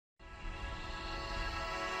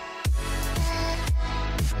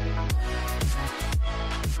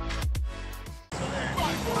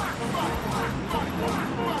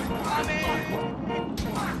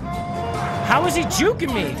How is he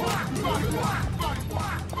juking me?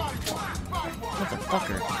 What the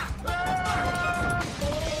fucker?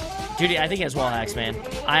 Dude, I think he has wall hacks, man.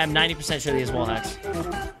 I am 90% sure he has wall hacks.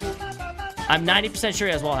 I'm 90% sure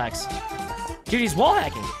he has wall hacks. Dude, he's wall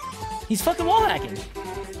hacking. He's fucking wall hacking.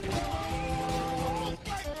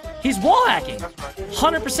 He's wall hacking.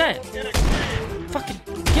 100%. Fucking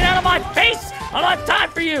get out of my face! I don't have time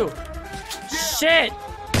for you! Shit!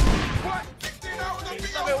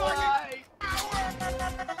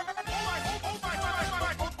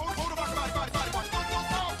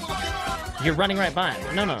 You're running right by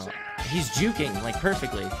him. No, no. He's juking, like,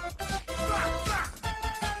 perfectly.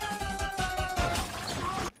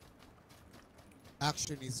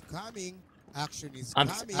 Action is coming. Action is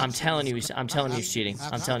coming. I'm telling you he's cheating. I'm telling you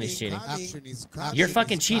he's cheating. Action is coming. You're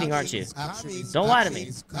fucking cheating, aren't you? Don't lie to me.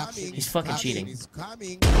 He's fucking cheating.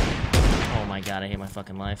 Oh my god, I hate my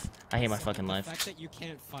fucking life. I hate my fucking life. The fact that you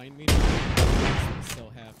can't find me, I'm so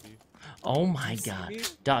happy. Oh my god.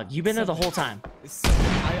 Dog, you've been there the whole time.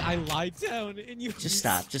 I lied down and you Just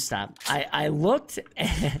stop, just stop. I looked.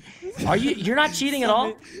 You're not cheating at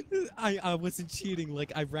all? I wasn't cheating.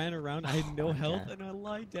 Like, I ran around, I had no health, and I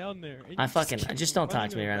lied down there. Just don't talk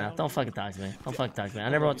to me right now. Don't fucking talk to me. Don't fucking talk to me. I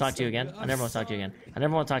never want to talk to you again. I never want to talk to you again. I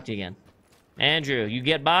never want to talk to you again. Andrew, you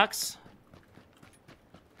get box?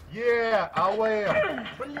 Yeah, I will.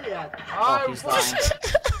 Oh, he's lying.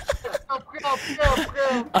 I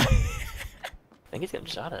think he's getting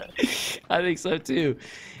shot at. I think so too.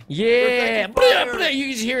 Yeah,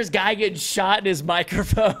 you just hear his guy getting shot in his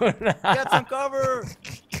microphone. Get some cover.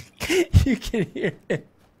 You can hear him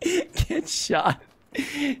get shot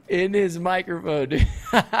in his microphone, dude.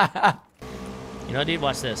 You know, dude,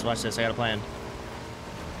 watch this. Watch this. I got a plan.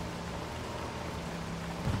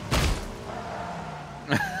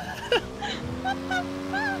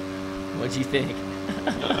 What'd you think?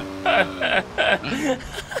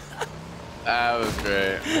 That was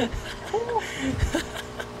great.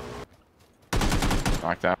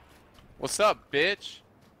 Knocked out. What's up, bitch?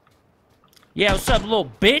 Yeah, what's up,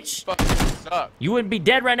 little bitch? What's up? You wouldn't be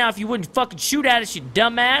dead right now if you wouldn't fucking shoot at us, you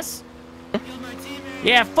dumbass.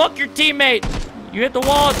 Yeah, fuck your teammate. You hit the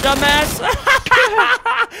wall, dumbass.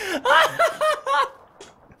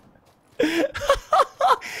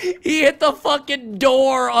 He hit the fucking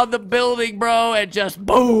door on the building, bro, and just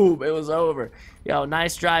boom, it was over. Yo,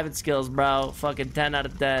 nice driving skills, bro. Fucking 10 out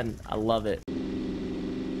of 10. I love it.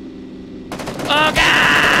 Oh,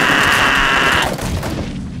 God!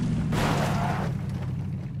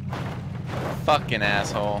 Fucking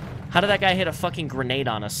asshole. How did that guy hit a fucking grenade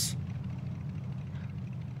on us?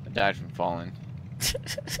 I died from falling.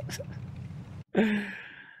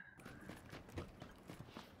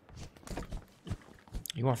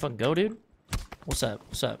 You wanna fucking go, dude? What's up?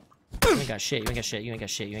 What's up? You ain't got shit. You ain't got shit. You ain't got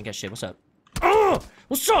shit. You ain't got shit. What's up? Oh,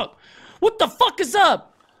 what's up? What the fuck is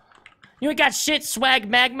up? You ain't got shit, swag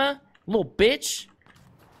magma, little bitch.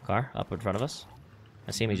 Car up in front of us.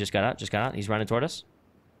 I see him. He just got out. Just got out. He's running toward us.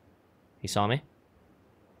 He saw me.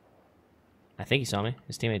 I think he saw me.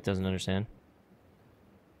 His teammate doesn't understand.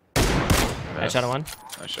 I shot one.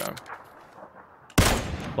 I shot him.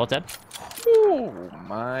 Both dead. Oh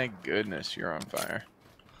my goodness, you're on fire.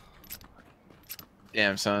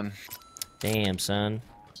 Damn, son. Damn, son.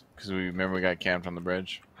 Because we remember we got camped on the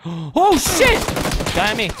bridge. Oh shit!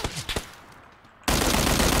 Guy on me.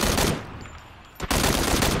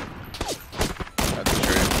 That's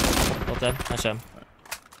true. Both dead. I shot him.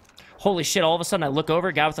 Holy shit! All of a sudden, I look over.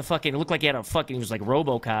 Guy with the fucking. It looked like he had a fucking. He was like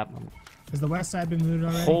RoboCop. Has the west side been moved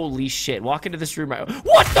already? Holy shit! Walk into this room right.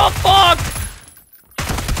 What the fuck?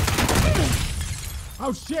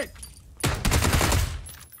 Oh shit!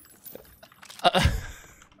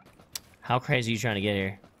 How crazy are you trying to get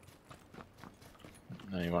here?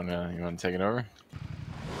 No, you wanna take it over?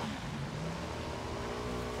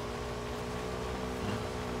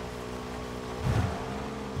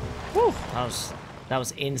 Whew, that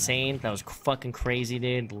was insane. That was fucking crazy,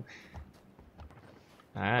 dude. All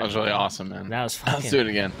right. That was really awesome, man. That was fucking. Let's do it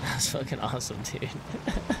again. That was fucking awesome, dude.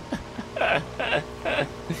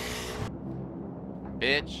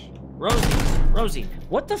 Bitch. Rosie,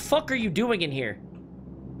 what the fuck are you doing in here?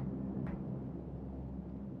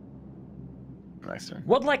 Nice turn.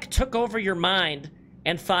 What like took over your mind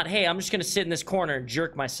and thought, hey, I'm just gonna sit in this corner and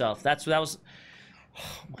jerk myself? That was.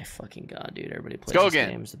 Oh my fucking god, dude! Everybody plays this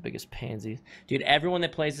game. Is the biggest pansies, dude. Everyone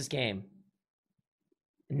that plays this game,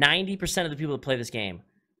 90% of the people that play this game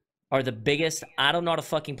are the biggest. I don't know how to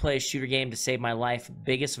fucking play a shooter game to save my life.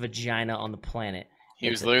 Biggest vagina on the planet. He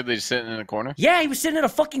was literally just sitting in a corner? Yeah, he was sitting in a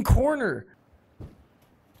fucking corner.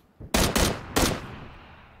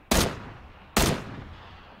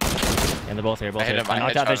 And they're both here, both I hit here. him, I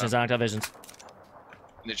knocked out headshot visions, him. I knocked out visions.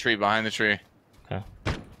 In the tree, behind the tree. Okay.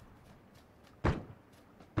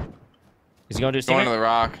 Is he going to do a Going stinger? to the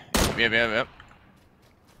rock. Yep.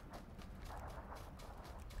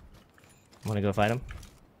 I'm gonna go fight him.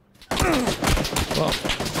 Whoa.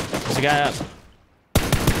 There's a guy up.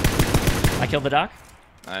 I killed the doc.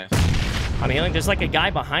 Nice. I'm healing. There's like a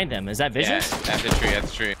guy behind him. Is that visions? Yeah, at the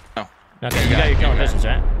tree. Oh. Okay, you got your killing visions,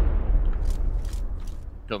 right?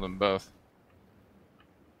 Killed them both.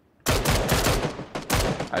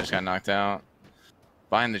 I just got knocked out.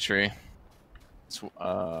 Behind the tree. It's,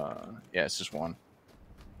 yeah, it's just one.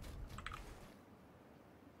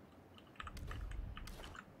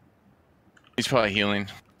 He's probably healing.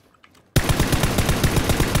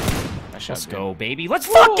 Let's go, baby. Let's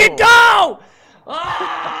fucking go!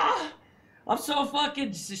 Ah! I'm so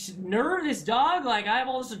fucking nervous, dog. Like, I have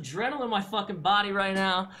all this adrenaline in my fucking body right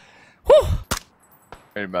now. Whew!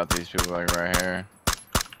 Worried about these people like right here.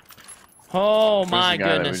 Oh Where's my the guy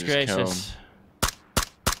that we goodness just gracious.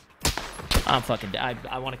 I'm fucking dead.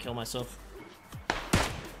 I want to kill myself.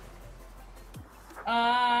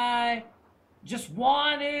 I just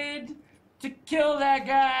wanted to kill that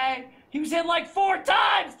guy. He was hit like 4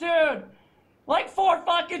 times, dude. Like 4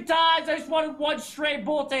 fucking times. I just wanted one straight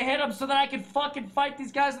bullet to hit him so that I could fucking fight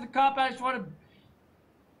these guys in the compound. I just wanted...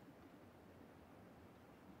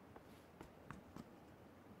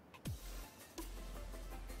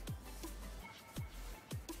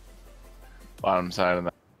 Bottom side of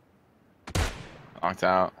that. Knocked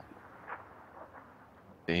out.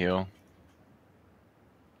 The heal.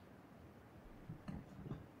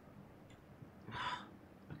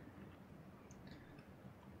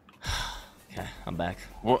 Okay, I'm back.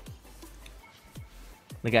 What?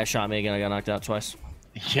 The guy shot me again. I got knocked out twice.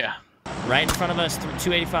 Yeah. Right in front of us,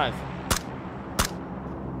 285.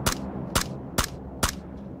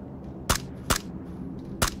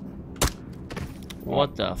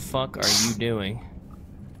 What the fuck are you doing?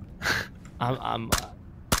 I'm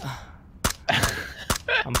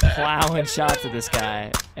plowing shots at this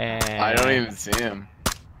guy, and I don't even see him.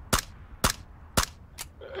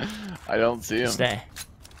 I don't see him. Stay.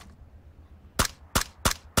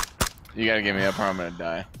 You gotta get me up or I'm gonna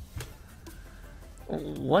die.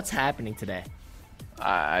 What's happening today?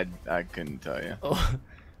 I couldn't tell you.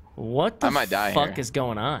 What the I might die fuck here. is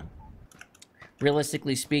going on?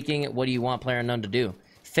 Realistically speaking, what do you want PlayerUnknown to do?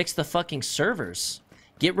 Fix the fucking servers.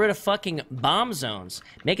 Get rid of fucking bomb zones.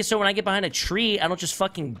 Make it so when I get behind a tree, I don't just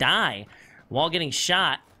fucking die while getting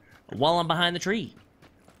shot while I'm behind the tree.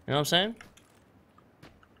 You know what I'm saying?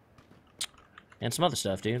 And some other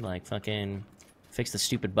stuff, dude. Like fucking fix the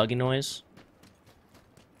stupid buggy noise.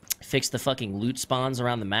 Fix the fucking loot spawns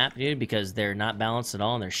around the map, dude, because they're not balanced at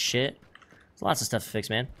all and they're shit. There's lots of stuff to fix,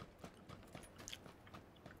 man.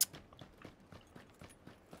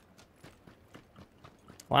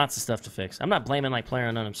 Lots of stuff to fix. I'm not blaming like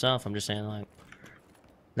PlayerUnknown himself. I'm just saying like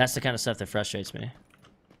that's the kind of stuff that frustrates me.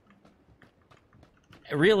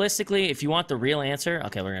 Realistically, if you want the real answer,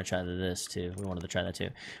 okay, we're gonna try this too. We wanted to try that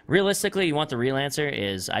too. Realistically, you want the real answer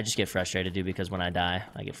is I just get frustrated, dude, because when I die,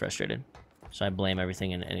 I get frustrated. So I blame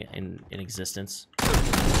everything in existence.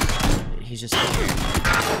 He's just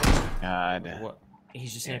God. what?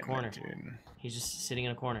 He's just in a Damn it, corner. dude. He's just sitting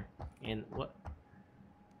in a corner. And what?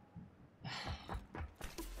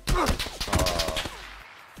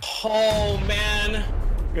 Oh man.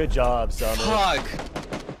 Good job, Summer. Fuck.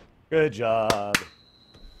 Good job.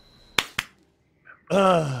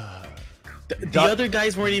 The other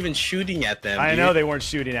guys weren't even shooting at them. I dude. know they weren't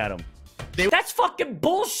shooting at him. That's fucking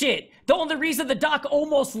bullshit. The only reason the doc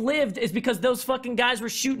almost lived is because those fucking guys were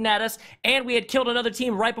shooting at us and we had killed another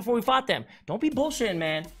team right before we fought them. Don't be bullshitting,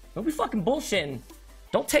 man. Don't be fucking bullshitting.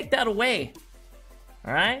 Don't take that away.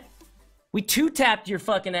 All right? We two-tapped your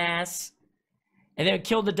fucking ass and then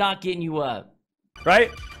killed the doc getting you up. Right?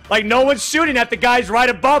 Like no one's shooting at the guys right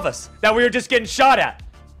above us that we were just getting shot at.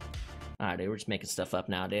 All right, dude, we're just making stuff up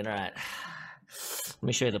now, dude. All right. Let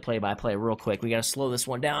me show you the play-by-play real quick. We got to slow this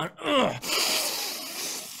one down. Ugh.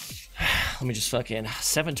 Let me just fucking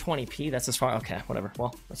 720p. That's as far. Okay, whatever.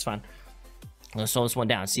 Well, that's fine. Let's slow this one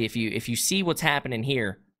down. See if you see what's happening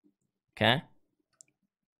here. Okay.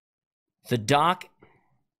 The doc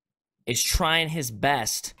is trying his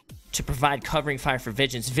best to provide covering fire for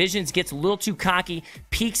Visions. Visions gets a little too cocky,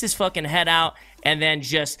 peeks his fucking head out, and then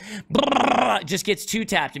just gets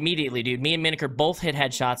two-tapped immediately, dude. Me and Miniker both hit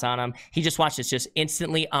headshots on him. He just watched this, just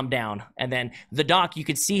instantly, I'm down. And then the doc, you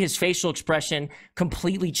could see his facial expression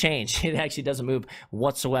completely change. It actually doesn't move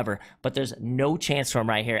whatsoever, but there's no chance for him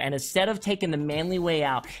right here. And instead of taking the manly way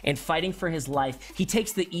out and fighting for his life, he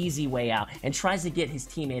takes the easy way out and tries to get his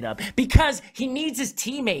teammate up because he needs his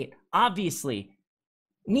teammate, obviously.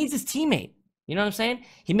 Needs his teammate. You know what I'm saying?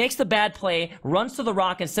 He makes the bad play, runs to the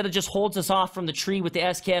rock instead of just holds us off from the tree with the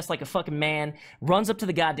SKS like a fucking man, runs up to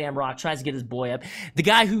the goddamn rock, tries to get his boy up. The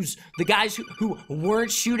guys who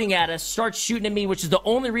weren't shooting at us start shooting at me, which is the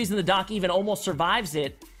only reason the doc even almost survives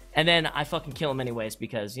it. And then I fucking kill him anyways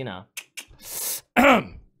because, you know.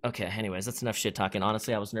 Okay, anyways, that's enough shit talking.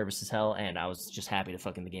 Honestly, I was nervous as hell, and I was just happy that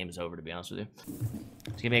fucking the game is over, to be honest with you.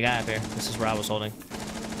 Just give me a guy up here. This is where I was holding.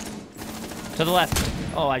 To the left.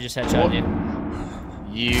 Oh, I just headshot you.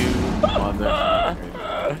 You mother.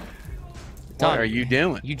 What are you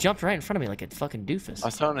doing? You jumped right in front of me like a fucking doofus. I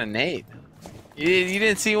was throwing a nade. You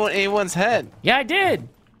didn't see anyone's head. Yeah, I did.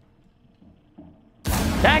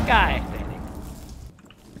 That guy.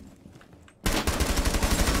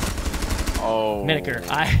 Oh. Miniker,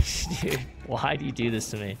 dude, why do you do this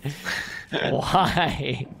to me?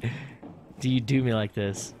 Why do you do me like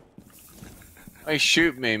this? Hey,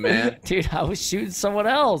 shoot me, man. Dude, I was shooting someone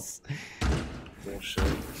else. Bullshit.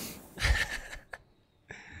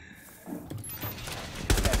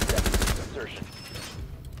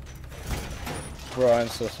 Bro, I'm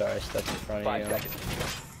so sorry I stepped in front of you.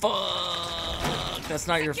 Fuck. That's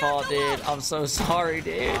not your fault, dude. I'm so sorry,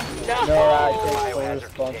 dude. No, I take full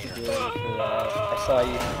responsibility for that. I saw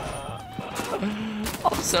you.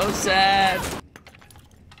 I'm so sad.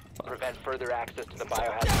 Prevent further access to the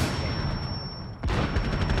biohazard container.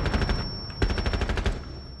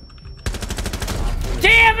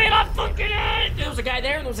 Damn it, I'm fucking in! There was a guy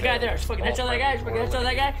there, and there was a guy there. Just fucking headshot that guy, just fucking headshot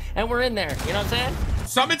that guy, and we're in there. You know what I'm saying?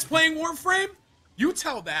 Summit's playing Warframe? You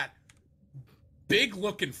tell that big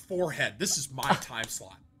looking forehead, this is my time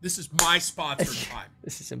slot. This is my sponsored time.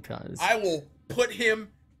 This is impossible. I will put him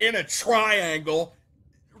in a triangle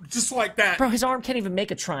just like that. Bro, his arm can't even make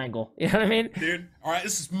a triangle. You know what I mean? Dude, alright,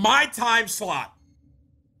 this is my time slot.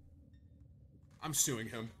 I'm suing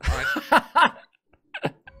him. Alright.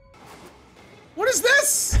 What is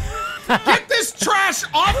this? Get this trash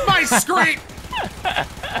off my screen!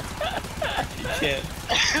 You can't.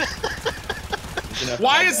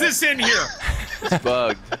 Why is this in here? It's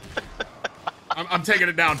bugged. I'm taking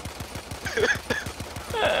it down.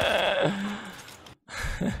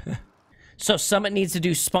 So Summit needs to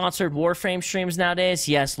do sponsored Warframe streams nowadays?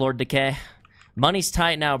 Yes, Lord Decay. Money's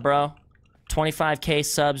tight now, bro. 25K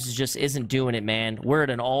subs just isn't doing it, man. We're at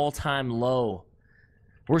an all-time low.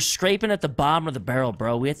 We're scraping at the bottom of the barrel,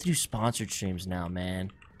 bro. We have to do sponsored streams now,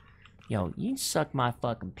 man. Yo, you can suck my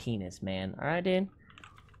fucking penis, man. Alright, dude?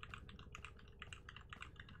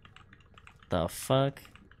 The fuck?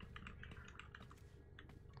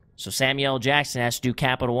 So Samuel L. Jackson has to do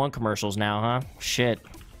Capital One commercials now, huh? Shit.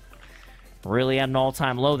 Really at an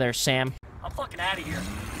all-time low there, Sam. I'm fucking out of here.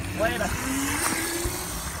 Later.